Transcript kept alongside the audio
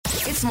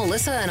It's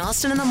Melissa and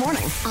Austin in the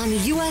morning on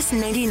US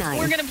 99.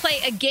 We're going to play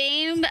a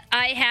game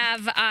I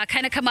have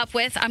kind of come up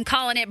with. I'm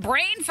calling it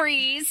Brain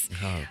Freeze.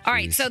 All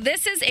right, so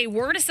this is a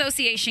word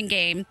association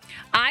game.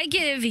 I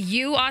give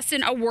you,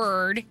 Austin, a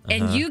word,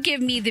 and you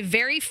give me the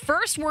very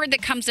first word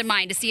that comes to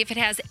mind to see if it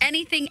has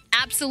anything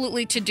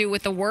absolutely to do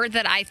with the word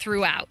that I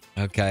threw out.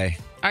 Okay.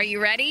 Are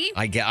you ready?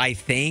 I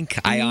think.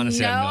 I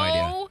honestly have no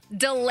idea. No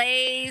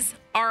delays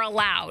are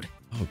allowed.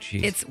 Oh,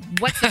 jeez. It's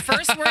what's the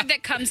first word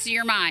that comes to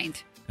your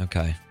mind?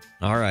 Okay.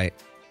 All right.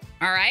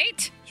 All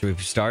right? Should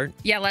we start?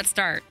 Yeah, let's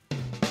start. All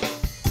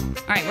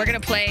right, we're going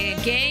to play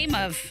a game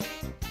of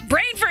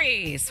Brain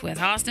Freeze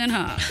with Austin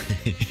Huff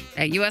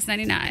at US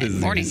 99.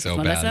 Mornings with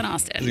Melissa and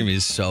Austin. This is going to be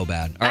so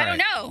bad. I don't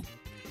know.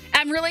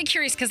 I'm really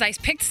curious because I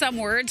picked some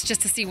words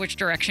just to see which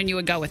direction you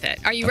would go with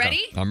it. Are you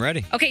ready? I'm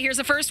ready. Okay, here's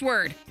the first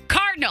word.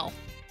 Cardinal.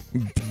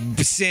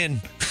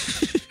 Sin.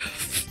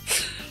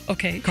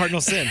 Okay. Cardinal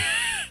sin.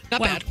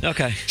 Not bad.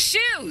 Okay.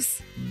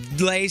 Shoes.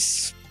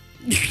 Lace.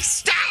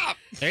 Stop.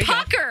 There you go.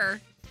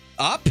 Pucker.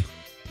 Up.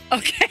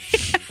 Okay.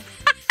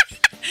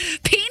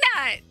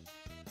 Peanut.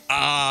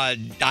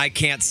 I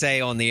can't say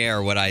on the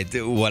air what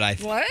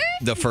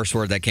the first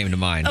word that came to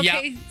mind.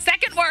 Okay.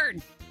 Second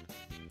word.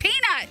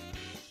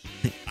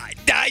 Peanut.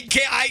 I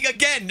can't.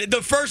 Again,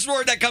 the first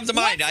word that comes to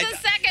mind. What's the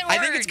second word? I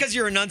think it's because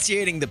you're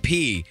enunciating the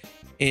P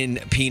in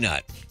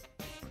peanut.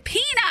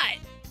 Peanut.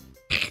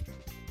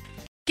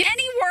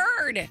 Any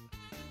word.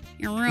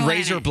 You're ruining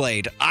Razor it.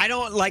 blade. I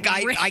don't like.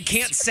 I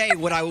can't say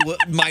what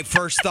my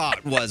first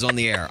thought was on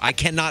the air. I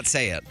cannot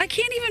say it. I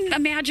can't even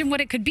imagine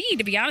what it could be,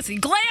 to be honest with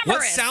you. Glamorous.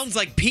 What sounds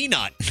like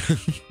peanut?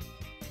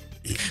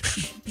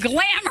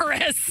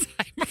 Glamorous,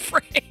 I'm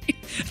afraid.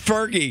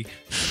 Fergie.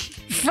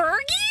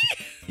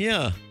 Fergie?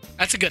 Yeah.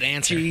 That's a good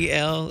answer.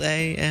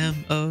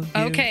 GLAMOURS.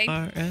 Okay.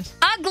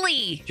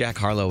 Ugly. Jack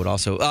Harlow would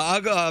also.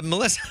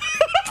 Melissa.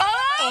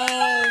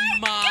 Oh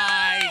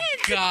my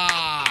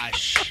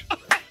gosh.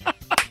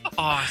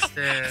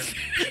 Austin.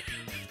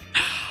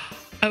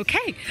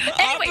 Okay.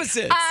 Anyway,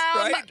 Opposites,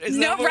 right? Is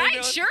no, that what we're right,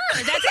 doing? sure.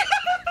 That's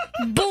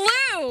it.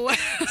 Blue.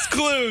 It's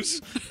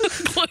clues.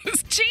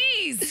 Clues.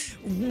 Cheese.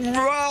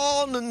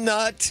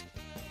 Walnut.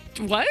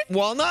 What?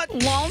 Walnut?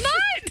 Walnut?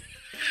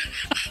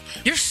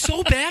 You're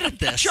so bad at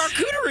this.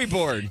 Charcuterie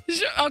board.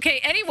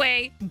 Okay,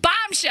 anyway,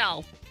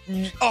 bombshell.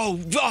 Oh,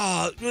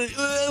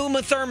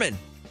 Uma Thurman.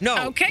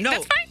 No. Okay, no.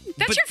 that's fine.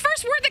 That's your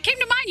first word that came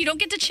to mind. You don't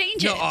get to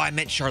change No, it. I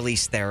meant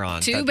Charlize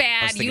Theron. Too I was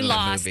bad. thinking You of that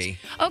lost. movie.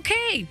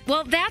 Okay.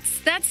 Well,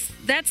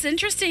 that's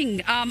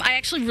interesting. I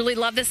actually really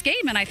love this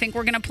game, and I think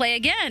we're going to play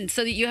again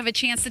so that you have a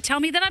chance to tell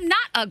me that I'm not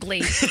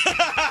ugly. This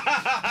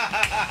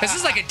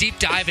is like a deep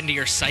dive into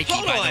your psyche,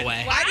 Hold by on. the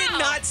way. I did Wow.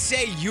 not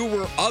say you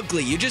were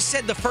ugly. You just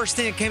said the first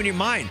thing that came to your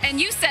mind. And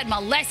you said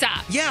Melissa.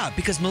 Yeah,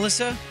 because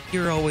Melissa,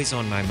 you're always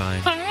on my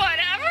mind.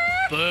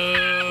 Whatever.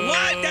 Boo.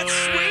 What? That's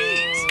sweet.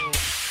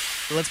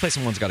 Let's play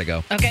Someone's Gotta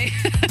Go. Okay.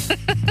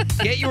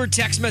 Get your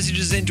text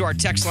messages into our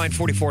text line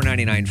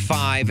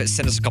 44995.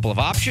 Send us a couple of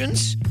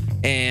options,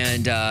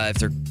 and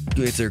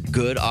if they're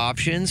good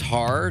options,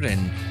 hard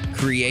and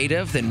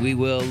creative, then we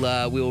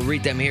will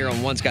read them here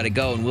on One's Gotta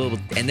Go, and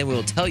then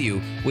we'll tell you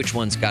which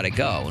one's gotta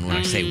go. And when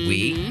I say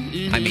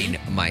we, I mean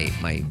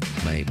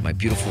my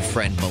beautiful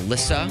friend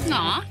Melissa.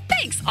 Aw,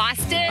 thanks,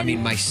 Austin. I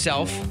mean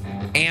myself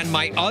and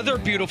my other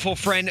beautiful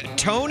friend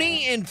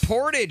Tony in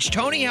Portage.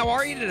 Tony, how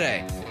are you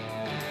today?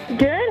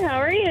 Good. How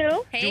are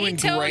you? hey, doing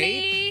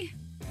Tony.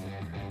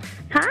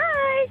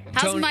 Hi.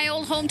 How's Tony- my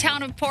old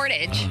hometown of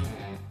Portage?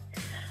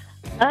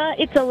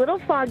 It's a little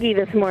foggy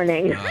this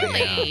morning.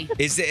 Really?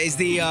 Is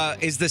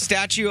the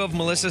statue of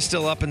Melissa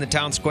still up in the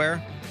town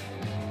square?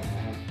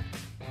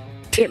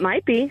 It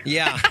might be.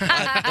 Yeah.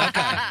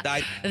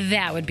 Okay.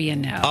 That would be a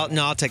no.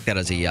 I'll take that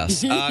as a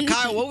yes.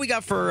 Kyle, what we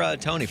got for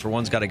Tony for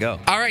One's Gotta Go?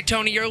 All right,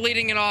 Tony, you're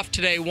leading it off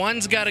today.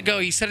 One's got to go.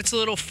 You said it's a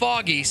little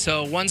foggy,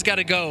 so one's got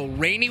to go.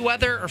 Rainy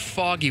weather or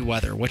foggy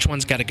weather? Which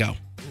one's got to go?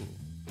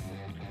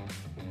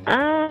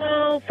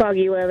 Oh,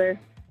 foggy weather.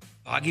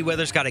 Foggy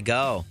weather's gotta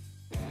go.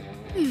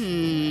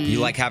 You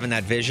like having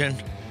that vision?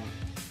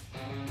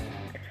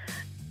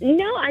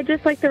 No, I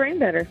just like the rain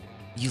better.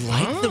 You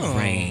like the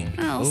rain.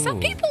 Oh, some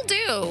Ooh. people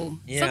do.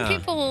 Yeah. Some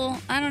people,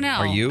 I don't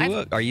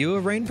know. Are you a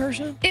rain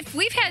person? If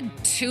we've had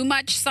too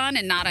much sun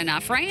and not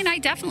enough rain, I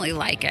definitely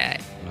like it.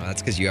 Oh,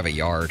 that's because you have a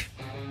yard.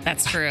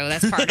 That's true.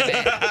 That's part of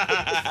it.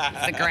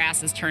 The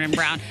grass is turning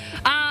brown.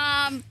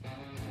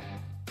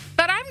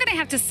 But I'm going to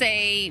have to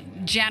say,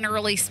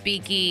 generally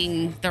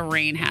speaking, the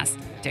rain has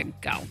to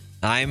go.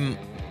 I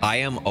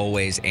am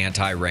always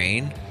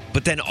anti-rain,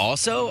 but then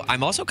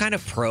I'm also kind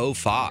of pro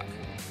fog.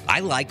 I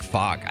like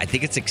fog. I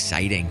think it's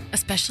exciting.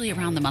 Especially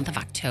around the month of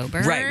October.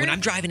 Right. When I'm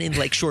driving in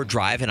Lakeshore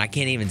Drive and I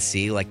can't even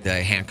see like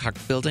the Hancock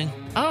building.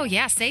 Oh,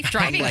 yeah. Safe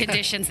driving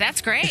conditions.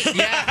 That's great.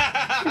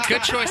 Yeah.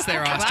 Good choice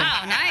there, Austin.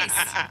 Wow,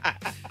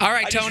 nice. All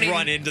right, I Tony. just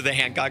run into the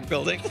Hancock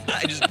building.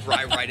 I just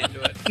drive right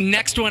into it.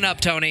 Next one up,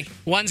 Tony.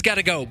 One's got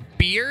to go.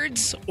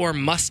 Beards or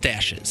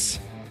mustaches?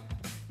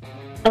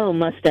 Oh,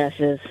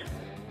 mustaches.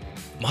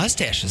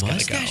 Mustache has got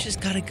to go. Mustache has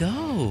got to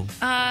go.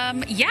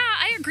 Yeah,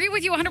 I agree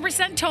with you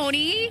 100%,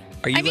 Tony.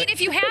 I mean,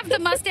 if you have the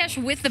mustache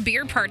with the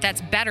beard part,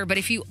 that's better. But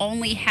if you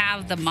only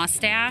have the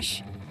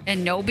mustache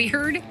and no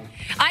beard,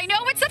 I know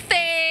it's a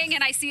thing,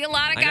 and I see a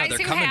lot of I know, guys they're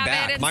who coming have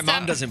back. it. And My stuff.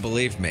 mom doesn't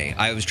believe me.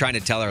 I was trying to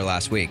tell her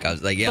last week. I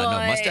was like, no,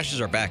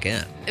 mustaches are back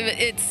in.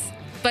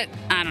 But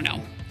I don't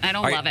know. I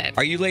don't love it.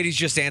 Are you ladies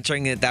just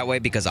answering it that way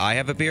because I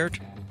have a beard?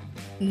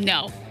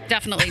 No,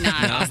 definitely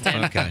not,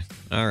 Austin. Okay.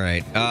 All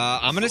right.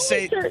 I'm going to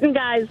say... Certain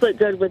guys look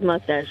good with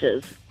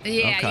mustaches.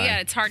 Yeah, Okay. yeah,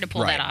 it's hard to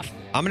pull that off.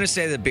 I'm going to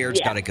say the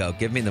beard's got to go.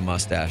 Give me the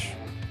mustache.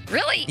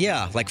 Really?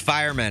 Yeah, like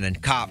firemen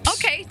and cops.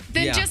 Okay,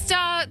 then Yeah. just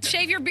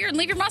shave your beard and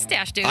leave your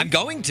mustache, dude. I'm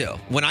going to.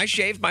 When I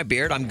shave my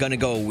beard, I'm going to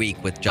go a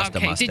week with just a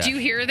Okay, mustache. did you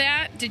hear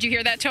that? Did you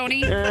hear that,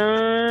 Tony? Okay.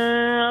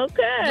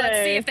 Let's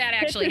see if that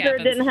actually Pictures or it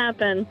happens. didn't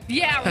happen.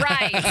 Yeah,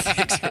 right.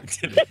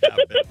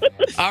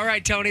 All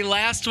right, Tony,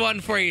 last one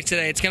for you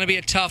today. It's going to be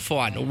a tough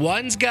one.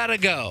 One's got to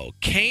go.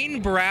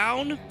 Kane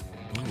Brown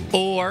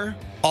or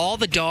all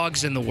the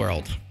dogs in the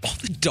world? All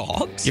the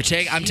dogs?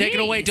 I'm taking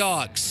away Jeez.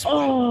 dogs.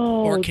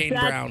 Oh, Or Kane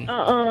Brown.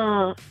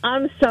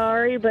 I'm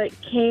sorry, but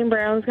Kane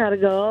Brown's got to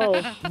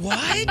go.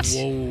 What?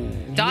 Whoa.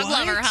 Dog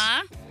What? lover,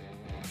 huh?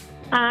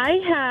 I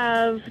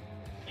have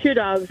 2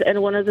 dogs,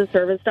 and one is a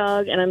service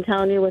dog, and I'm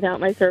telling you, without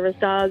my service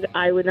dog,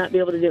 I would not be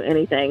able to do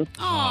anything.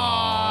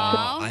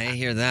 Aww. I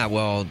hear that.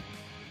 Well,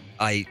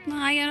 I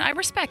I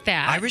respect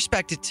that. I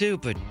respect it too,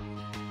 but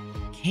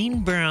Kane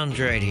Brown's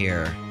right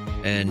here.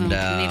 And,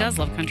 Well, he does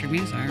love country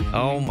music.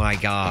 Oh my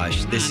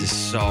gosh, this is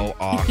so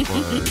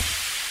awkward.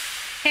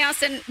 Hey,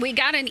 Austin, we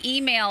got an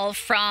email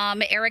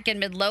from Eric in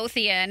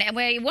Midlothian, and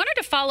we wanted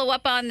to follow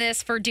up on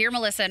this for Dear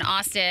Melissa and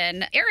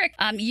Austin. Eric,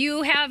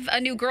 you have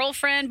a new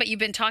girlfriend, but you've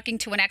been talking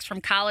to an ex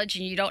from college,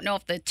 and you don't know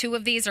if the two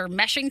of these are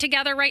meshing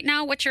together right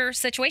now. What's your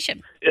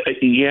situation?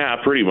 Yeah,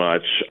 pretty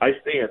much. I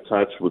stay in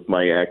touch with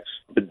my ex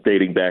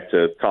dating back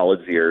to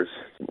college years.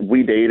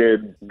 We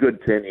dated good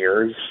 10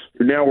 years.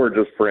 Now we're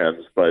just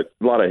friends, but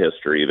a lot of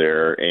history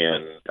there.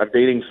 And I'm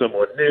dating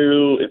someone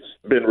new. It's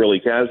been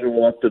really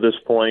casual up to this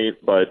point,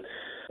 but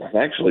I'm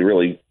actually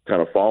really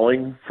kind of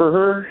falling for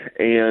her.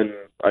 And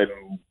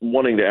I'm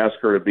wanting to ask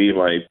her to be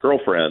my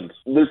girlfriend.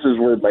 This is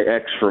where my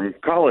ex from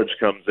college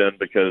comes in,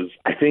 because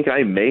I think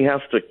I may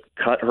have to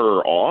cut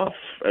her off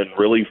and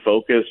really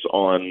focus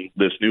on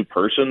this new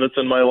person that's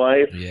in my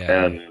life.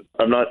 Yeah. And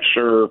I'm not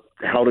sure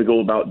how to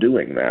go about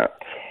doing that.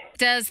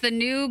 Does the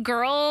new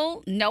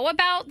girl know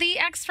about the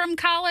ex from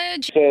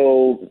college?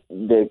 So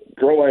the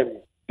girl I'm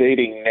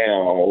dating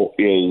now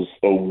is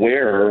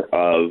aware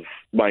of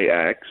my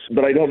ex,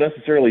 but I don't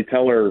necessarily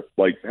tell her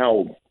like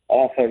how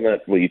often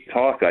that we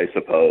talk, I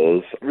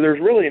suppose. There's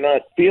really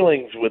not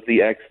feelings with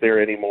the ex there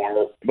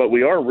anymore, but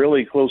we are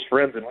really close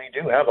friends, and we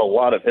do have a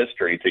lot of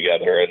history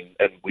together,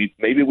 and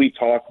we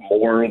talk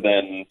more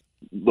than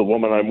the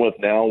woman I'm with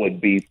now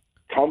would be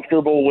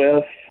comfortable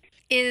with.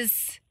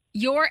 Is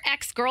your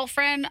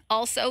ex-girlfriend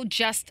also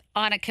just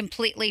on a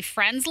completely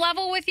friends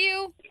level with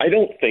you? I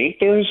don't think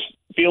there's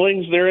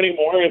feelings there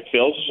anymore. It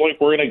feels like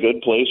we're in a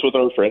good place with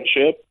our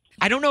friendship.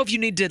 I don't know if you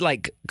need to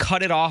like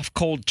cut it off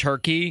cold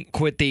turkey,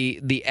 quit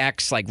the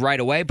ex like right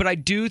away, but I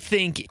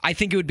think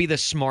it would be the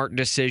smart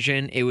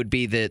decision. It would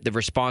be the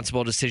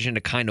responsible decision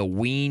to kind of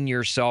wean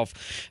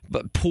yourself,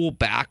 but pull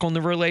back on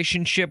the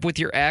relationship with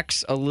your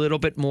ex a little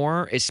bit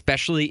more,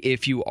 especially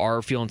if you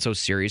are feeling so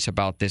serious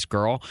about this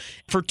girl,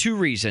 for 2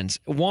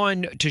 reasons.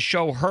 1, to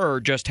show her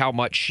just how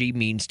much she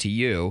means to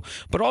you,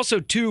 but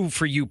also 2,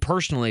 for you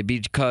personally,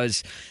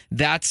 because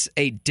that's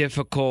a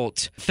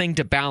difficult thing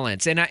to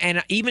balance.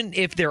 And even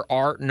if there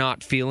are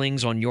not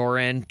feelings on your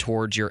end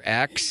towards your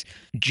ex,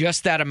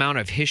 just that amount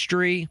of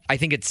history, I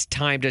think it's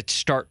time to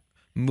start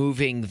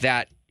moving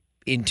that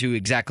into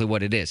exactly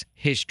what it is,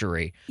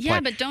 history. Yeah,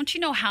 but don't you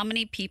know how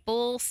many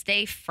people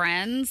stay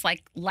friends,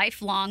 like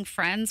lifelong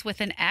friends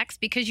with an ex,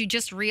 because you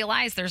just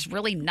realize there's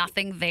really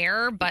nothing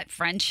there but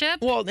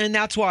friendship? Well, and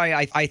that's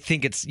why I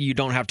think you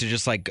don't have to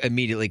just like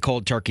immediately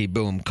cold turkey,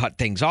 boom, cut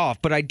things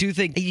off. But I do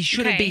think he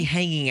shouldn't be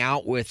hanging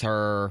out with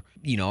her,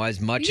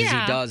 as much as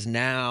he does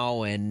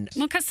now. And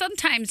well, because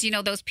sometimes,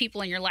 those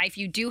people in your life,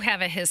 you do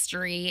have a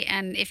history.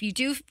 And if you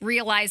do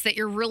realize that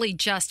you're really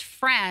just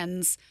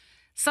friends,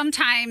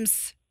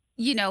 sometimes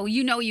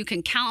you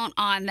can count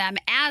on them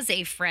as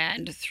a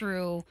friend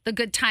through the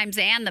good times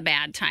and the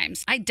bad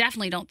times. I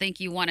definitely don't think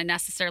you want to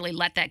necessarily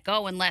let that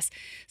go unless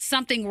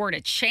something were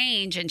to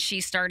change and she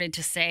started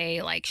to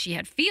say like she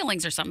had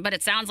feelings or something. But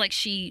it sounds like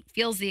she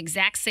feels the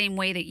exact same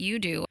way that you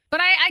do.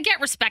 But I get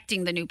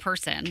respecting the new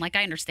person. Like,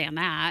 I understand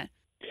that.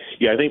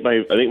 Yeah, I think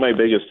my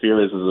biggest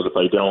fear is that if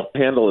I don't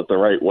handle it the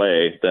right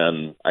way,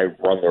 then I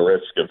run the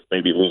risk of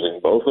maybe losing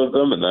both of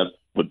them, and that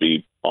would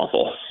be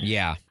awful.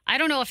 yeah. I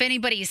don't know if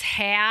anybody's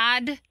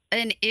had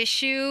an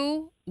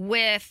issue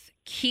with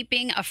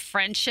keeping a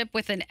friendship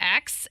with an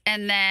ex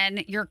and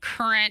then your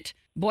current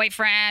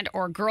boyfriend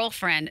or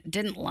girlfriend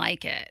didn't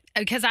like it?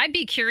 Because I'd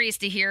be curious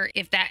to hear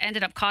if that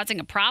ended up causing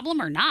a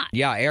problem or not.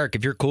 Yeah, Eric,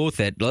 if you're cool with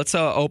it, let's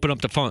open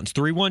up the phones.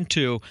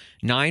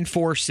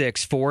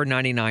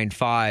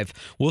 312-946-4995.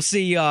 We'll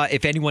see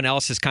if anyone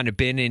else has kind of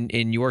been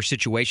in your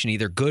situation,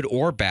 either good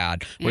or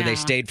bad, where they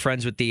stayed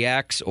friends with the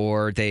ex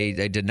or they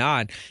did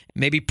not.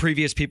 Maybe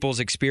previous people's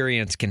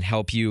experience can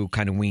help you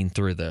kind of wean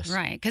through this.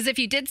 Right. Because if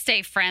you did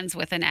stay friends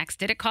with an ex,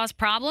 did it cause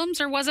problems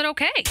or was it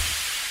okay?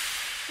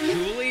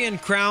 Julie in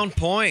Crown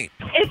Point.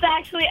 It's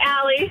actually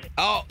Allie.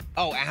 Oh,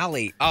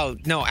 Allie. Oh,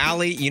 no,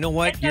 Allie, you know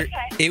what? It's okay.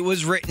 It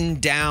was written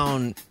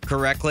down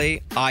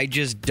correctly. I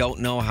just don't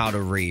know how to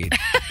read.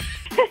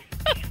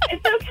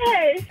 It's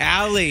okay.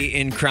 Allie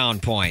in Crown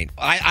Point.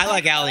 I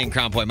like Allie in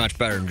Crown Point much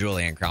better than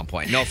Julie in Crown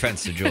Point. No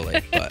offense to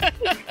Julie, but...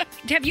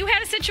 Have you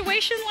had a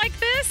situation like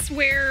this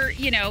where,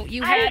 you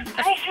had...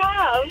 I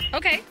have.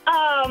 Okay.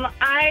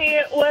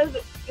 I was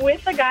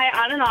with a guy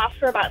on and off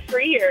for about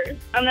 3 years,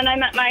 and then I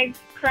met my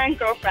current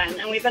girlfriend,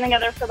 and we've been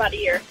together for about a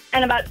year.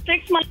 And about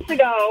 6 months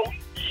ago,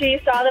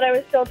 she saw that I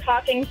was still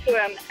talking to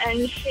him,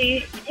 and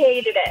she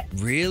hated it.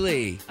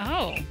 Really?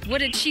 Oh, what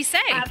did she say?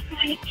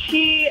 Absolutely.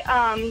 She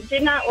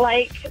did not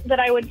like that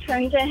I would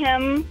turn to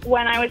him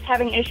when I was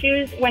having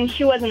issues when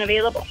she wasn't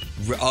available.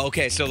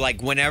 Okay, so like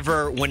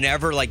whenever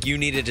like you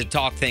needed to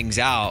talk things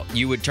out,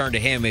 you would turn to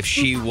him if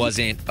she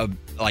wasn't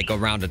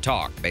around to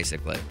talk,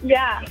 basically.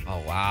 Yeah.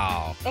 Oh,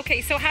 wow.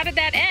 Okay, so how did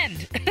that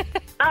end?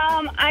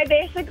 I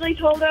basically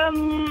told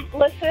him,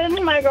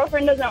 listen, my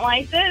girlfriend doesn't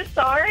like this,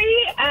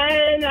 sorry,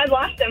 and I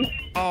blocked him.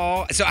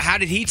 Oh, so how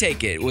did he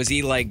take it? Was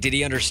he did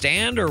he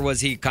understand or was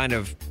he kind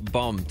of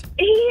bummed?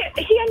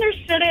 He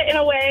understood it in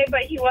a way,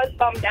 but he was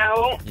bummed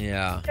out.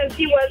 Yeah. Because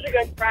he was a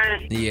good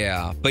friend.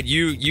 Yeah, but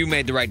you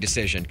made the right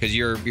decision because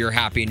you're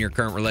happy in your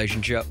current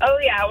relationship. Oh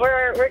yeah,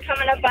 we're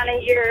coming up on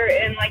a year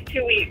in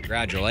 2 weeks.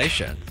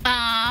 Congratulations.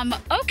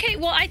 Okay,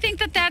 well, I think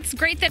that's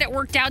great that it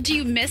worked out. Do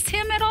you miss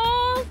him at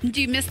all?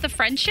 Do you miss the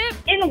friendship?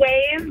 In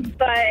ways,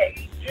 but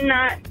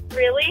not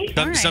really.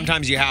 All right.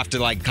 Sometimes you have to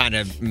kind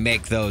of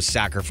make those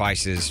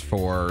sacrifices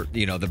for,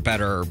 the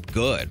better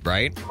good,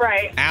 right?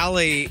 Right.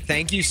 Allie,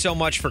 thank you so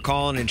much for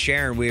calling and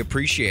sharing. We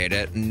appreciate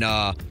it.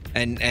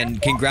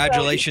 And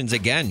congratulations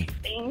again.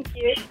 Thank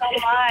you so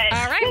much.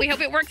 All right, we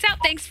hope it works out.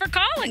 Thanks for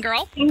calling,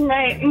 girl.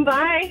 Right,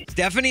 bye.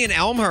 Stephanie in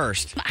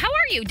Elmhurst. How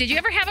are you? Did you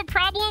ever have a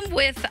problem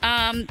with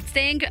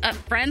staying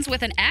friends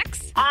with an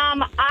ex?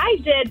 I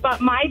did,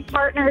 but my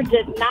partner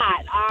did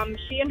not.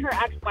 She and her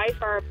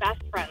ex-wife are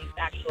best friends,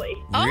 actually.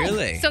 Oh,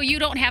 Really? So you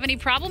don't have any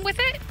problem with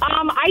it?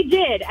 I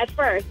did at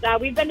first.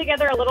 We've been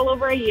together a little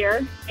over a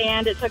year,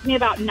 and it took me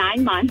about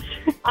 9 months.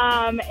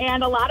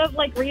 And a lot of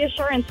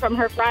reassurance from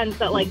her friends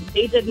that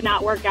they did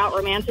not work out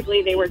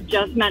romantically. They were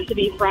just meant to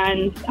be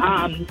friends.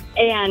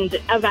 And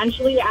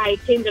eventually I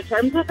came to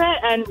terms with it,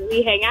 and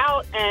we hang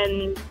out,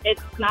 and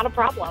it's not a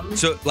problem.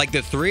 So,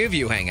 the three of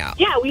you hang out?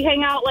 Yeah, we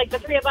hang out, the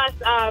three of us.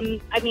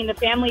 The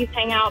families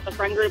hang out, the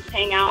friend groups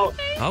hang out.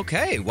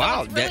 Okay,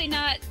 wow. So it's really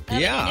not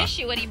an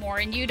issue anymore,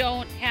 and you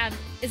don't have...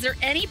 Is there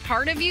any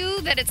part of you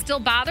that it still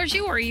bothers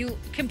you, or are you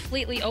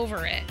completely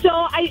over it? So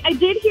I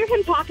did hear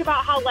him talk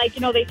about how,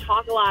 they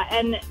talk a lot.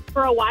 And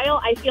for a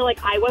while, I feel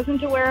like I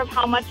wasn't aware of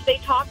how much they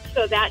talked.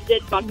 So that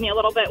did bug me a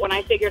little bit when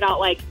I figured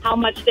out, how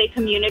much they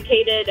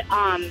communicated.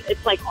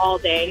 It's, all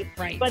day.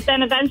 Right. But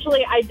then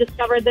eventually I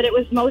discovered that it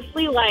was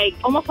mostly,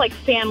 almost like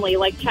family,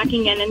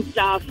 checking in and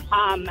stuff.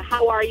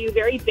 How are you?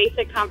 Very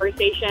basic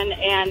conversation.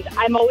 And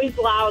I'm always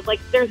loud.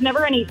 There's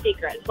never any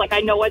secrets. I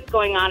know what's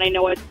going on. I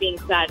know what's being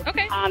said.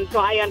 Okay.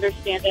 So I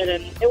understand it,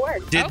 and it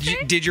works.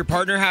 Did your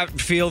partner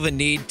feel the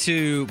need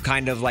to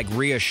kind of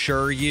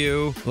reassure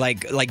you,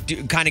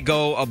 kind of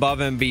go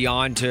above and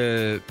beyond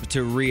to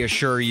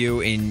reassure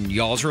you in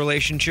y'all's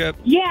relationship?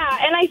 Yeah,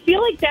 and I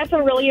feel like that's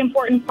a really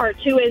important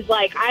part too. Is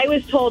I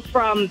was told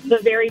from the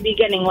very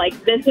beginning,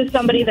 this is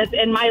somebody that's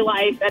in my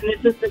life, and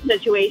this is the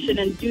situation,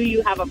 and do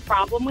you have a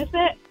problem with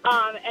it?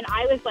 And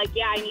I was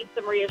yeah, I need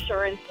some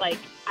reassurance,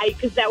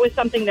 because that was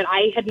something that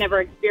I had never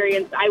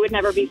experienced. I would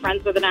never be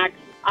friends with an ex.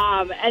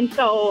 And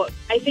so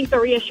I think the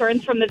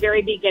reassurance from the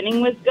very beginning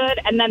was good.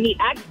 And then the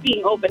ex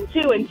being open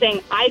too and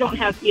saying, I don't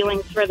have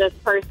feelings for this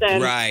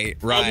person. Right.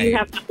 And you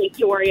have nothing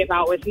to worry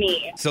about with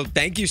me. So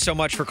thank you so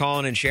much for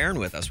calling and sharing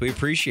with us. We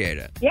appreciate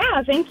it.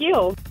 Yeah, thank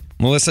you.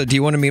 Melissa, do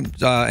you want to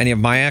meet any of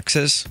my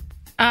exes?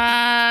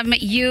 I'm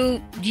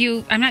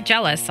not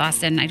jealous,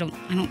 Austin. I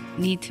don't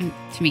need to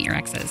meet your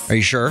exes. Are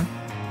you sure?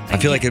 I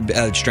feel like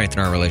it'd strengthen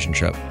our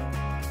relationship.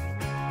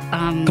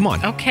 Come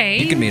on. Okay.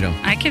 You can meet him.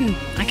 I can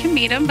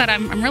meet him, but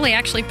I'm really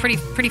actually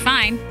pretty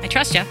fine. I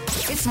trust you.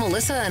 It's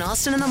Melissa and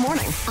Austin in the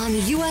morning on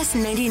US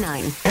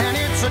 99. And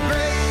it's a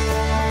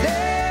great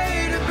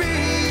day to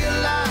be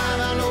alive.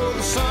 I know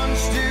the sun's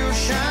still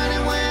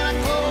shining when I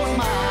close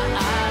my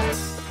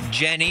eyes.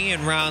 Jenny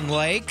in Round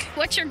Lake.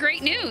 What's your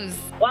great news?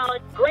 Well,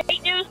 it's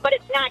great news, but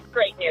it's not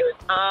great news.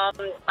 I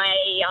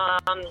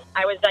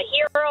was a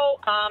hero.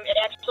 It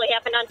actually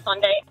happened on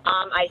Sunday.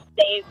 I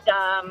saved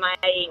my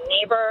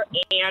neighbor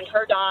and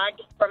her dog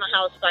from a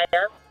house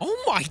fire.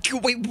 Oh my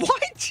God! Wait,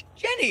 what,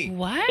 Jenny?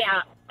 What?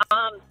 Yeah.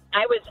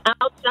 I was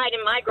outside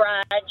in my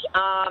garage,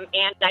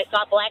 and I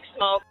saw black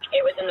smoke.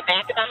 It was in the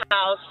back of the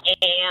house,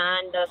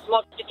 and the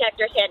smoke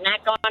detectors had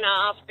not gone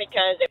off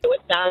because it was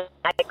done.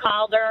 I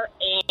called her,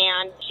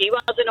 and she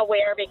wasn't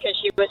aware because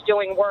she was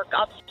doing work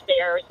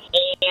upstairs,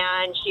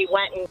 and she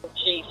went and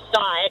she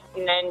saw it,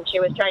 and then she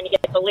was trying to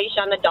get the leash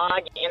on the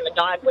dog, and the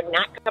dog would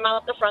not come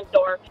out the front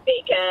door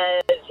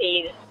because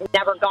he's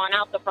never gone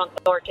out the front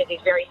door because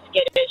he's very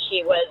skittish.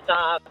 He was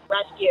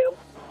rescue.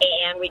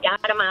 And we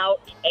got him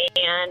out,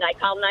 and I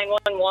called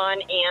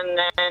 911, and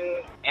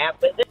then that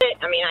was it.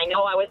 I mean, I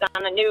know I was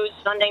on the news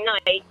Sunday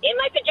night in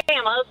my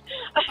pajamas.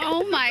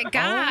 Oh, my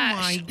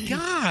gosh. Oh, my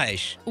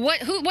gosh.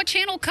 What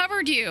channel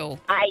covered you?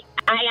 I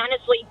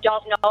honestly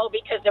don't know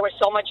because there was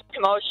so much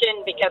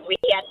commotion because we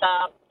had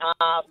the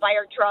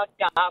fire truck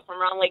from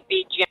Round Lake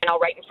Beach,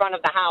 right in front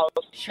of the house.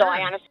 Sure. So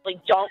I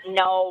honestly don't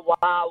know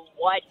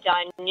what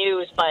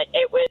news, but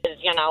it was,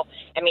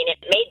 I mean, it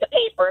made the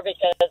paper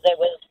because it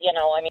was,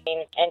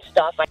 and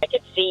stuff. I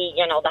could see,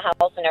 the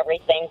house and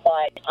everything,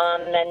 but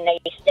then they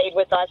stayed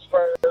with us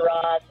for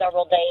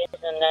several days,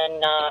 and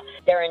then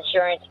their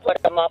insurance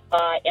put them up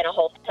in a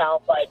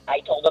hotel, but I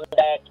told them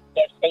that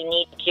if they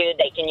need to,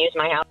 they can use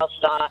my house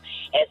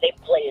as they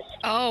please.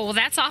 Oh, well,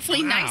 that's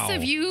awfully nice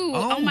of you.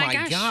 Oh, my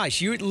gosh.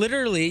 gosh. You Thank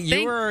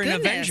are an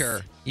goodness.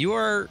 Avenger.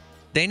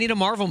 They need a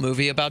Marvel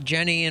movie about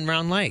Jenny in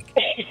Round Lake.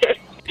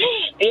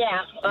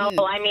 Yeah.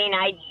 Well, I mean,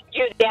 I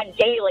do that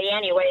daily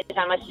anyways.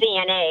 I'm a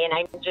CNA, and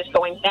I'm just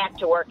going back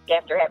to work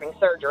after having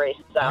surgery.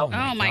 So.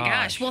 Oh, my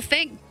gosh. Well,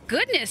 thank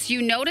goodness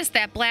you noticed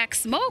that black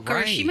smoke,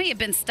 or she may have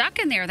been stuck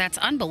in there. That's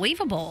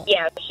unbelievable.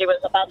 Yeah, she was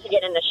about to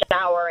get in the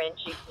shower, and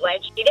she's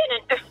glad she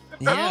didn't.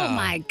 Yeah. Oh,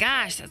 my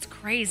gosh. That's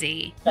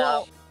crazy.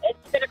 So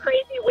it's been a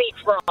crazy week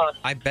for us.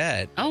 I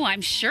bet. Oh,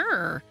 I'm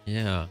sure.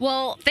 Yeah.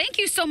 Well, thank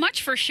you so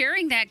much for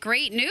sharing that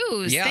great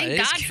news. Yeah, Thank it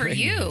is God for great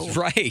you. news.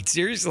 Right.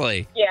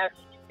 Seriously. Yeah,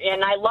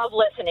 and I love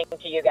listening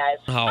to you guys.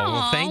 Oh,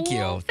 well, thank you.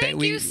 well,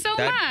 thank you so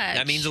that, much.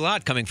 That means a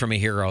lot coming from a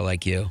hero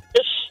like you.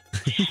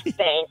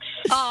 Thanks.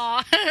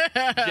 Aw.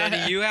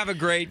 Jenny, you have a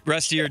great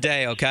rest of your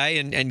day, okay?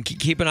 And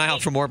keep an eye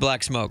out for more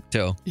black smoke,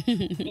 too.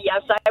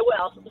 Yes, I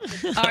will.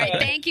 All right.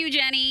 Thank you,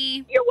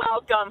 Jenny. You're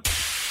welcome.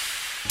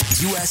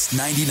 US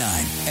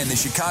 99 and the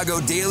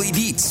Chicago Daily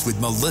Beats with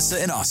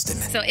Melissa and Austin.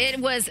 So it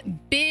was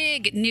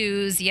big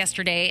news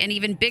yesterday and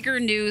even bigger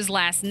news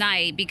last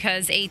night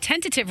because a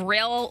tentative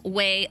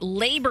railway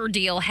labor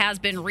deal has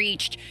been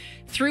reached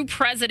through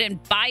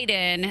President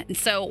Biden. And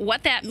so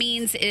what that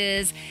means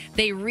is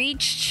they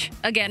reached,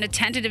 again, a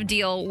tentative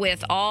deal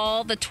with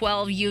all the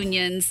 12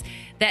 unions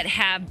that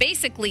have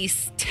basically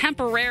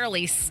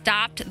temporarily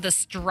stopped the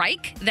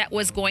strike that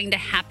was going to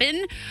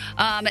happen.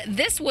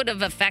 This would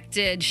have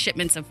affected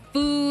shipments of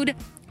food,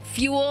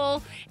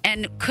 fuel,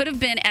 and could have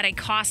been at a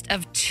cost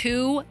of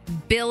 $2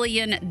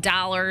 billion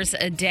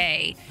a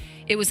day.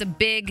 It was a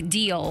big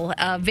deal,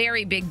 a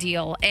very big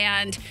deal.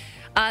 And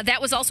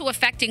that was also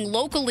affecting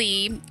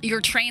locally your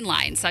train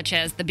lines, such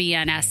as the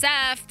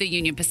BNSF, the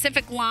Union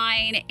Pacific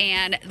line.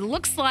 And it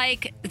looks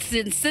like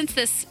since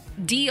this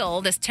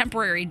deal, this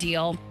temporary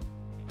deal,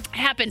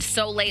 happened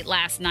so late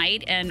last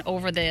night and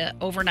over the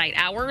overnight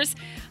hours,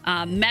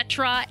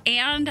 Metra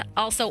and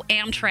also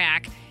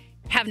Amtrak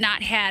have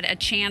not had a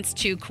chance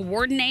to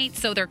coordinate,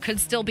 so there could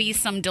still be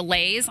some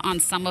delays on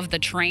some of the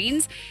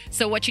trains.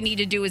 So what you need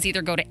to do is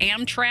either go to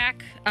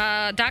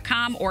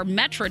Amtrak.com or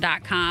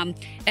Metra.com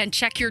and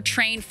check your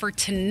train for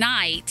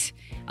tonight,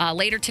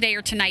 later today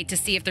or tonight, to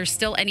see if there's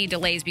still any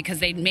delays, because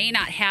they may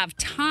not have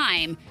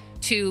time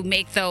to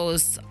make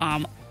those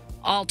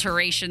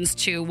alterations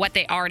to what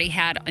they already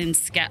had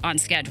on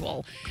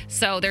schedule.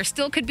 So there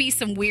still could be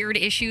some weird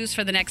issues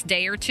for the next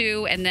day or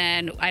two, and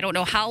then I don't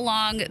know how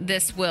long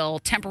this will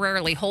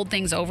temporarily hold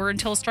things over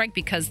until strike,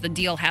 because the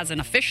deal hasn't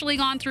officially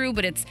gone through,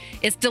 but it's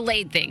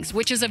delayed things,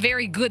 which is a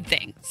very good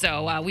thing.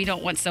 So we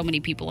don't want so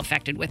many people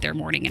affected with their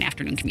morning and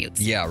afternoon commutes.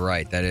 Yeah,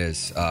 right. That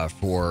is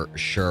for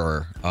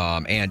sure.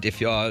 And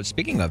if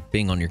speaking of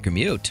being on your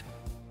commute,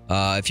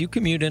 if you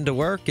commute into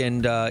work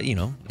and,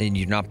 and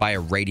you're not by a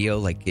radio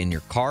like in your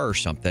car or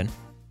something,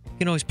 you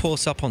can always pull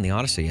us up on the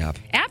Odyssey app.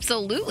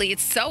 Absolutely.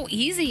 It's so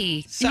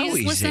easy. So you just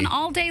easy. listen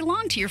all day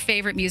long to your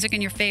favorite music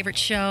and your favorite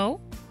show.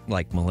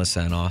 Like Melissa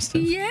and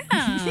Austin. Yeah,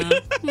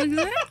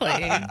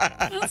 exactly.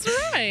 That's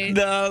right.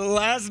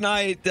 Last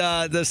night,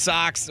 the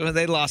Sox,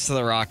 they lost to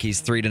the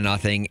Rockies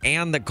 3-0,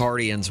 and the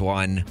Guardians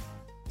won.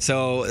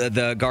 So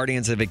the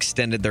Guardians have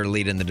extended their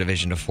lead in the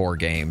division to 4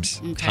 games.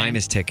 Okay. Time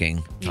is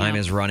ticking. Time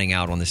is running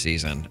out on the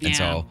season. And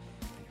so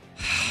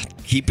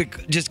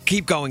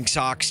keep going,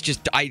 Sox.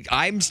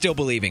 I'm still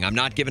believing. I'm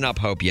not giving up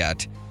hope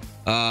yet.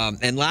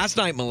 And last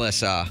night,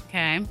 Melissa.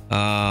 Okay.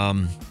 I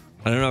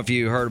don't know if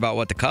you heard about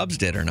what the Cubs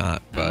did or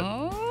not,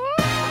 but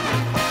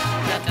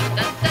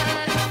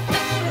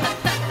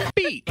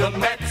Beat the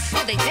Mets.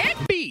 Oh, they did?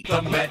 Beat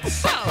the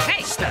Mets. Oh,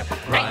 hey. Step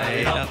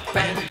right up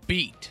and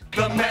beat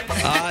the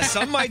Mets.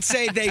 some might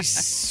say they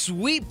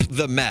sweep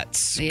the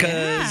Mets,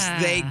 because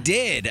Yeah. they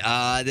did.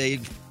 They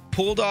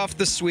pulled off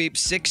the sweep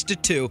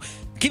 6-2.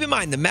 keep in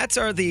mind, the Mets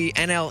are the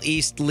NL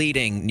East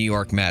leading New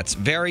York Mets.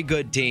 Very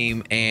good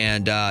team.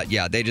 And,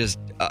 they just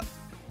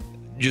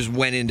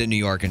went into New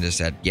York and just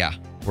said, yeah,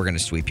 we're going to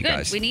sweep you Good.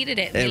 guys. We needed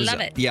it. We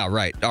love it. Yeah,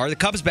 right. Are the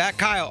Cubs back?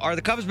 Kyle, are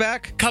the Cubs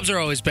back? Cubs are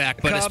always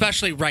back, but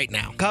especially right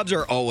now. Cubs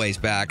are always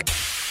back.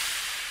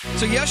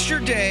 So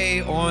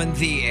yesterday on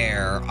the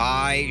air,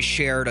 I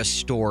shared a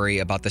story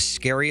about the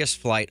scariest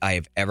flight I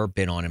have ever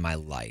been on in my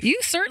life. You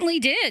certainly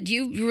did.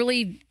 You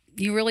really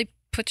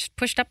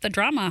pushed up the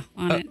drama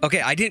on it.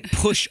 Okay, I didn't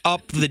push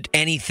up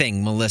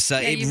anything,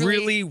 Melissa. Yeah, it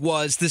really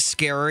was the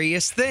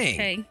scariest thing.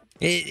 Okay.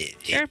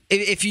 Sure.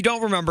 If you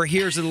don't remember,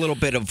 here's a little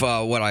bit of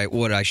what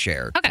I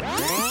shared. Okay.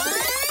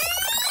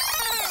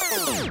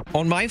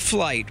 On my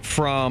flight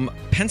from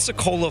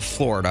Pensacola,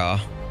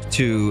 Florida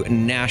to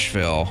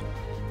Nashville,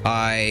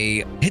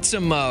 I hit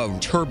some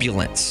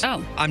turbulence.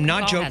 Oh, I'm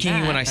not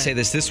joking when I say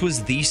this. This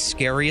was the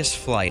scariest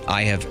flight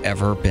I have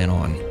ever been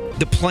on.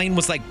 The plane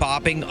was like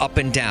bobbing up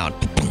and down.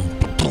 Boom,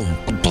 boom,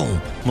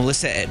 boom.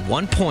 Melissa, at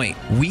one point,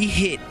 we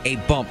hit a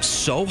bump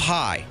so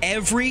high,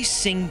 every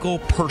single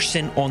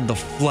person on the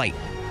flight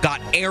got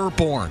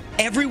airborne.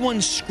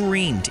 Everyone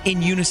screamed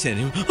in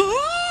unison.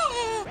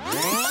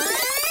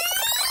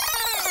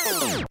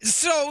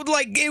 So,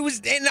 it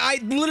was, and I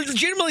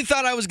legitimately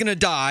thought I was going to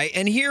die.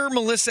 And here,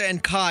 Melissa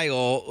and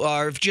Kyle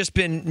have just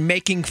been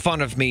making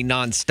fun of me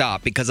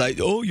nonstop because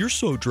you're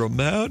so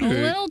dramatic. A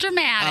little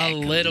dramatic. A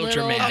little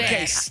dramatic.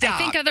 Okay, stop. I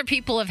think other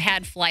people have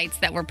had flights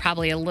that were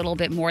probably a little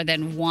bit more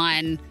than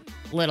one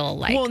little,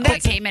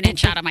 that came in and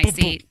shot on my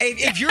seat.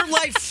 If your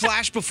life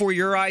flashed before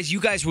your eyes, you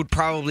guys would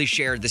probably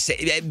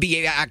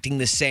be acting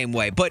the same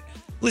way. But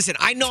listen,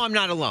 I know I'm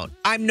not alone.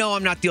 I know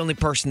I'm not the only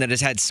person that has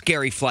had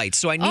scary flights.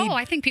 So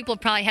I think people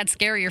have probably had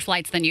scarier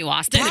flights than you,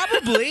 Austin.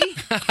 Probably.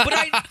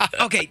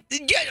 Okay.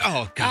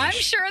 Oh, gosh.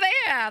 I'm sure they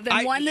have.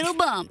 Than one little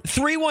bump.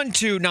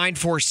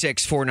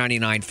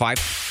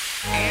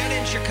 312-946-4995. And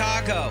in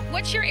Chicago.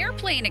 What's your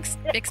airplane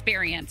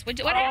experience? What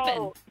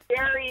happened?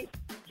 Very,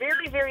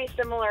 very, very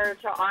similar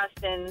to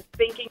Austin,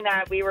 thinking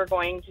that we were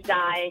going to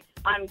die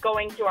on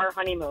going to our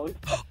honeymoon.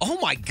 Oh,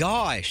 my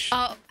gosh.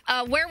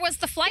 Where was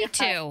the flight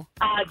to?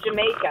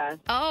 Jamaica.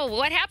 Oh,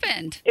 what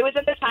happened? It was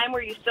at the time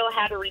where you still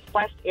had to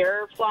request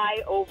air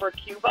fly over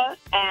Cuba,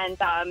 and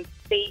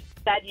they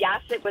said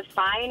yes, it was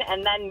fine,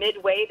 and then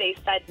midway they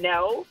said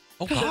no.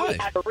 Oh, so God. we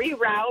had to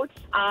reroute,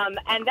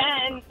 and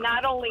then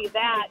not only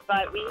that,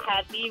 but we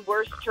had the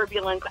worst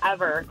turbulence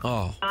ever.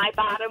 Oh. My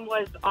bottom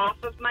was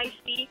off of my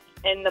seat,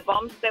 and the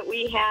bumps that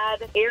we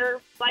had, air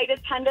flight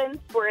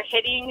attendants were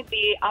hitting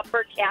the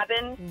upper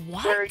cabin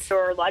where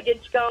your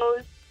luggage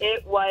goes.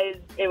 It was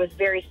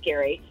very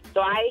scary. So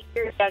I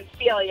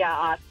feel ya,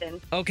 Austin.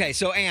 Okay,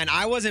 so Ann,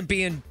 I wasn't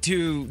being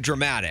too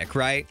dramatic,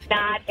 right?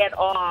 Not at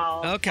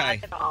all.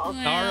 Okay. Not at all.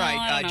 Well, All right.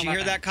 I don't Did you know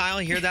hear about that, Kyle?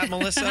 Hear that,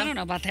 Melissa? I don't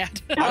know about that.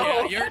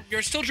 Oh, yeah,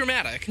 you're still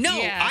dramatic. No,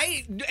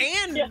 Yes.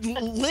 Ann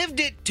lived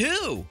it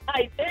too.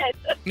 I did.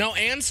 No,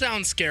 Ann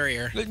sounds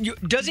scarier.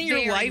 Doesn't your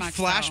Very life much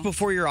flash so.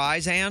 before your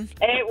eyes, Ann?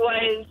 It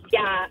was,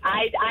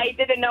 I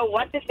didn't know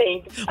what to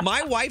think.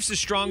 My wife's a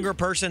stronger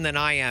person than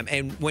I am,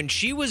 and when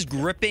she was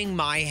gripping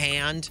my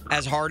hand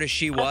as hard as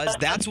she was,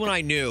 that's when I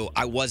knew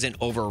I wasn't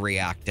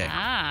overreacting.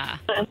 Ah.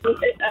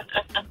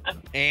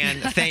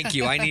 And thank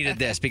you. I needed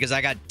this because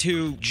I got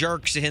two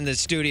jerks in the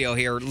studio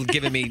here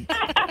giving me,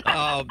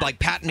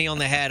 patting me on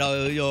the head.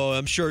 Oh,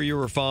 I'm sure you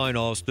were fine,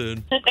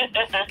 Austin.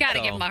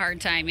 Gotta give him a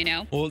hard time, you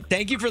know. Well,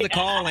 thank you for the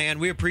call, Ann.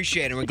 We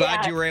appreciate it. We're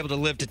glad you were able to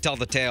live to tell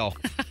the tale.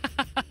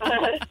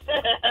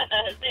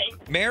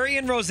 Mary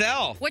and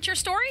Roselle. What's your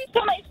story?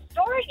 So my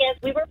story is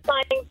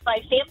my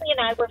family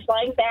and I were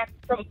flying back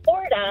from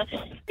Florida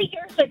 3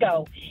 years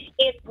ago.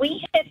 And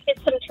we had hit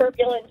some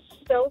turbulence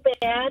so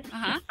bad.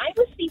 I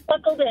was seat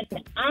buckled in.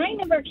 I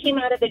never came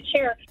out of the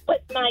chair,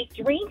 but my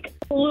drink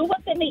flew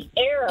up in the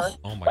air.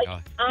 Oh, my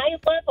God. Eye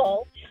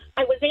level.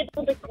 I was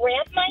able to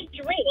grab my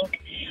drink.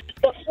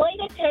 The flight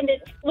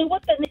attendant flew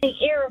up in the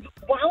air,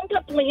 wound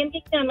up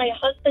landing on my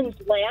husband's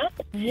lap.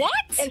 What?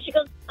 And she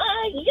goes,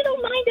 you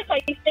don't mind if I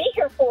stay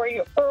here for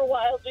a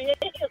while, do you?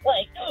 He's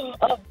like,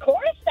 of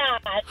course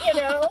not, you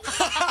know?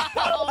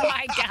 Oh,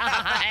 my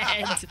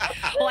God.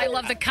 Well, I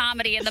love the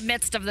comedy in the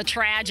midst of the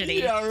tragedy.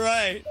 Yeah,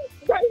 right.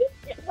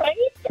 Right?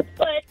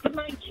 But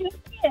my two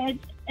kids,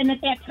 and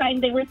at that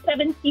time they were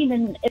 17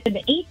 and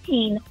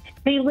 18,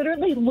 they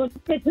literally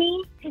looked at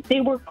me.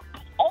 They were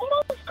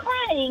almost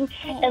crying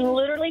and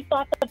literally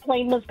thought the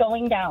plane was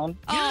going down.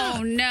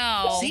 Oh,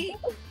 no. See?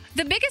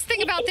 The biggest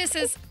thing about this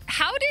is,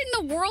 how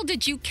in the world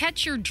did you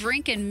catch your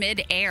drink in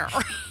midair?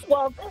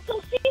 Well,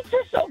 the seats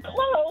are so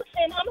close,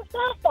 and I'm a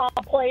softball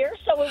player,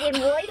 so it went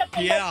right up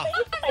in my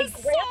face. I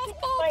grabbed it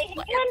with my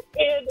hand,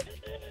 and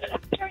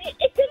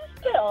it didn't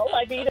spill.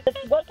 I mean,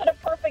 it wasn't a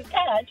perfect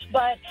catch,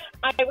 but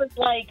I was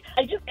like,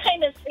 I just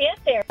kind of sat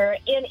there,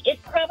 and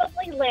it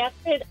probably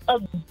lasted a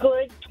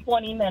good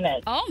 20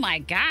 minutes. Oh, my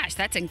gosh.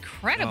 That's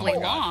incredibly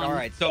long. All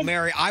right. So,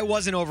 Mary, I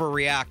wasn't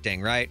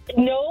overreacting, right?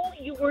 No,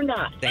 you we're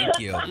not. Thank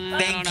you. I don't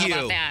Thank know you.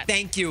 about that.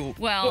 Thank you.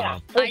 Well, Yeah,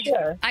 for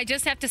sure. I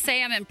just have to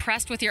say I'm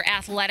impressed with your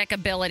athletic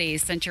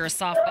abilities since you're a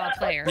softball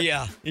player.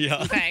 Yeah.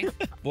 Okay.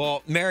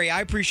 Well, Mary,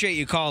 I appreciate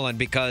you calling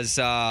because,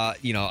 I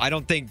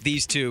don't think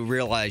these two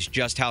realize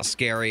just how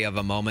scary of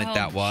a moment Oh,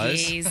 that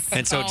was. geez.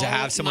 And so to Oh,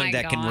 have someone my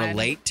that can God.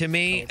 relate to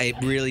me, it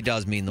really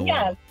does mean the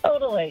Yes, world.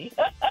 totally.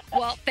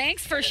 Well,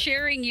 thanks for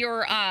sharing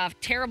your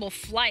terrible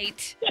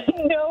flight.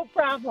 No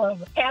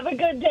problem. Have a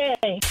good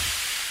day.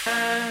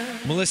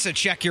 Melissa,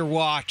 check your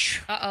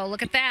watch. Uh-oh,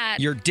 look at that.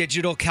 Your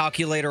digital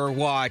calculator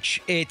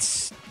watch.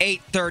 It's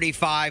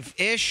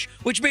 8:35-ish,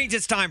 which means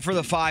it's time for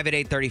the 5 at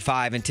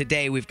 8:35. And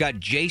today we've got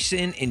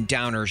Jason in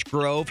Downers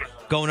Grove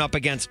going up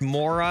against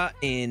Maura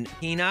in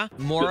Hina.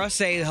 Maura,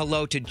 say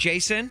hello to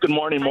Jason. Good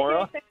morning,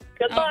 Maura.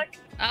 Good luck.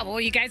 Oh,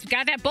 well, you guys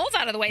got that both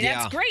out of the way.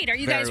 Yeah, That's great. Are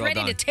you very guys well ready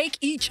done. to take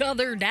each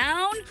other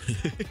down?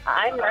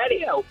 I'm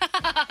ready. All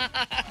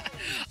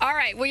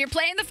right. Well, you're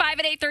playing the 5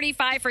 at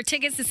 8:35 for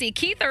tickets to see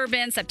Keith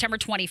Urban September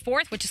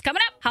 24th, which is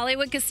coming up.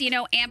 Hollywood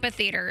Casino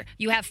Amphitheater.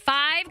 You have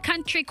 5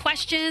 country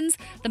questions.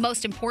 The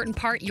most important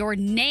part, your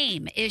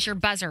name is your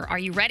buzzer. Are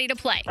you ready to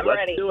play? I'm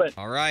ready. Do it.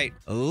 All right,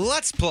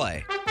 let's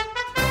play.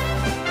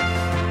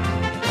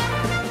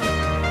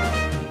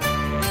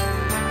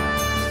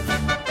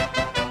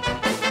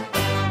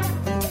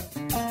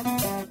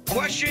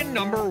 Question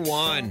number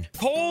 1.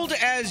 Cold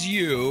as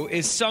You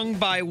is sung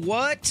by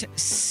what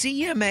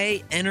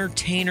CMA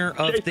entertainer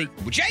of the...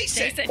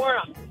 Jason! Jason.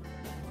 Maura.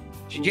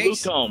 Luke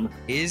Combs.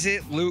 Is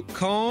it Luke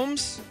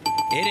Combs?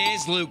 It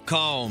is Luke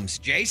Combs.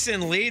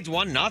 Jason leads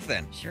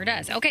 1-0. Sure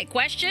does. Okay,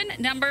 question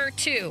number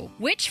 2.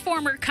 Which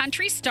former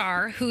country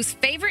star whose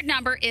favorite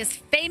number is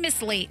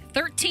famously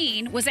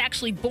 13 was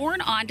actually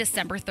born on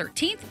December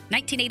 13th,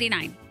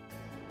 1989?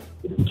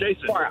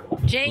 Jason. Maura.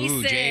 Jason.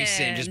 Ooh,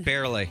 Jason, just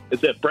barely.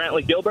 Is it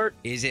Brantley Gilbert?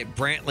 Is it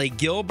Brantley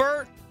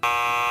Gilbert?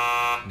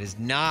 It is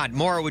not.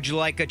 Maura, would you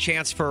like a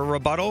chance for a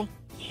rebuttal?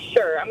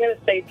 Sure. I'm going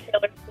to say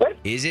Taylor Swift.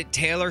 Is it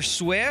Taylor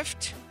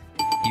Swift?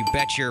 You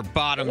bet your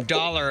bottom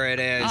dollar it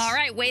is. All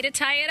right, way to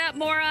tie it up,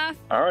 Maura.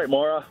 All right,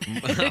 Maura.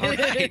 All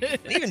right.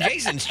 Even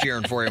Jason's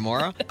cheering for you,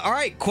 Maura. All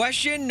right,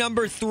 question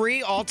number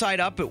 3, all tied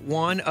up at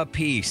 1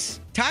 apiece.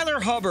 Tyler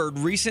Hubbard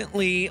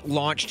recently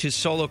launched his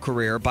solo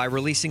career by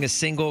releasing a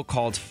single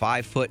called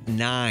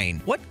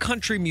 5'9". What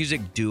country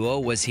music duo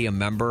was he a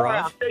member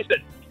of?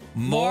 Jason.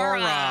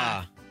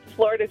 Maura.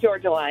 Florida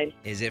Georgia Line.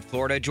 Is it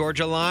Florida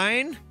Georgia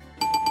Line?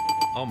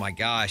 Oh my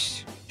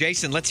gosh.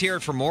 Jason, let's hear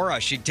it from Maura.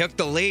 She took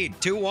the lead,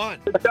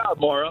 2-1. Good job,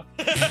 Maura.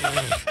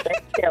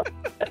 Thank you.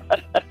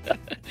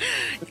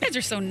 You guys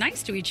are so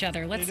nice to each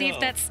other. Let's see if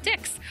that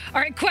sticks. All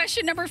right,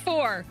 question number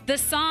 4. The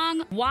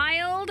song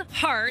Wild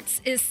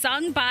Hearts is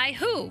sung by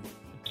who?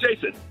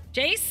 Jason.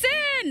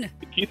 Jason.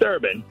 Keith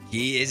Urban.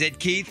 Is it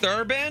Keith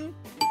Urban?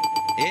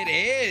 It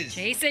is.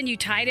 Jason, you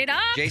tied it up.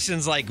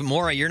 Jason's like,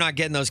 Maura, you're not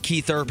getting those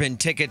Keith Urban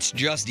tickets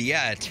just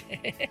yet.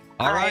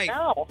 All right. I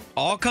know.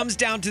 All comes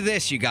down to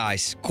this, you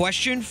guys.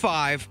 Question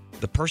 5.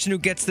 The person who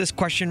gets this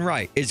question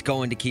right is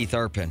going to Keith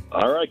Urban.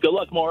 All right, good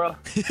luck, Maura.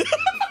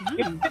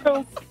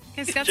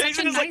 He's got Jason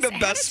such a is like nice the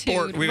best attitude,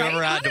 sport we've right?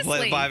 ever had to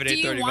play the Honestly, 5 at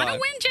 8:35. Do you want to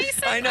win,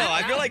 Jason? I know.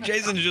 I feel like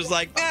Jason's just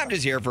like, I'm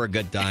just here for a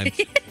good time.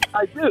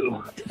 I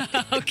do.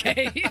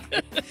 Okay.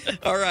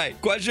 All right.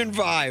 Question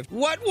 5.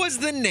 What was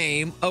the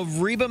name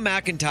of Reba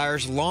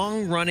McEntire's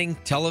long-running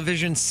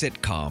television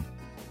sitcom?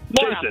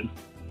 Jason.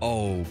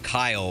 Oh,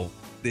 Kyle,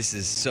 this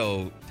is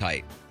so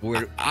tight.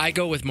 I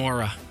go with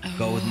Maura.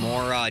 Go with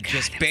Maura,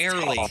 just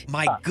barely.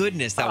 My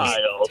goodness, that was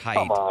Kyle, tight.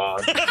 come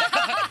on.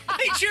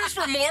 Hey, cheers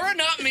for Maura,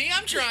 not me.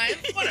 I'm trying.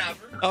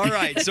 Whatever. All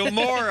right, so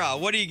Maura,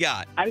 what do you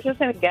got? I'm just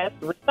going to guess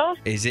Rita.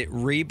 Is it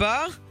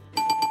Reba?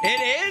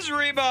 It is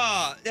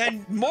Reba.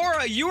 And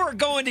Maura, you are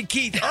going to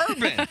Keith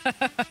Urban.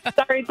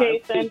 Sorry,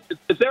 Jason.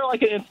 Is there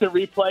like an instant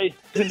replay?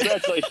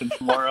 Congratulations,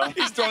 Maura.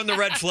 He's throwing the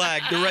red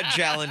flag, the red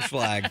challenge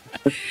flag.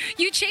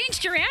 You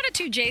changed your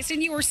attitude,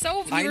 Jason. You were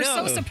so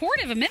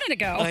supportive a minute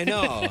ago. I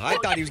know. I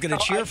thought he was going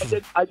to cheer for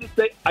me.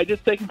 I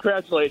just say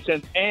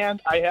congratulations,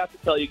 and I have to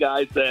tell you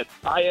guys that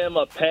I am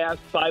a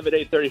past 5 at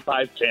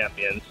 8:35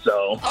 champion.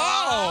 So.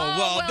 Oh,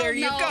 well, there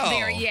you no,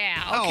 go.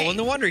 yeah. Oh, Okay. well,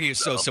 no wonder he was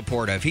so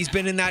supportive. He's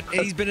been in that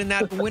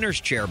winner's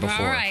chair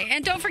before. All right.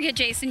 And don't forget,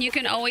 Jason, you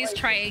can always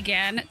try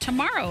again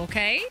tomorrow,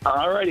 okay?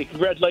 All righty.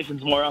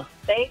 Congratulations, Maura.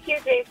 Thank you,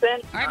 Jason. All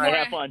right, All right, Maura.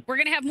 have fun. We're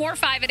going to have more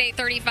 5 at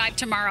 8:35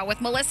 tomorrow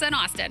with Melissa and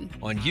Austin.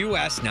 On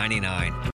US 99.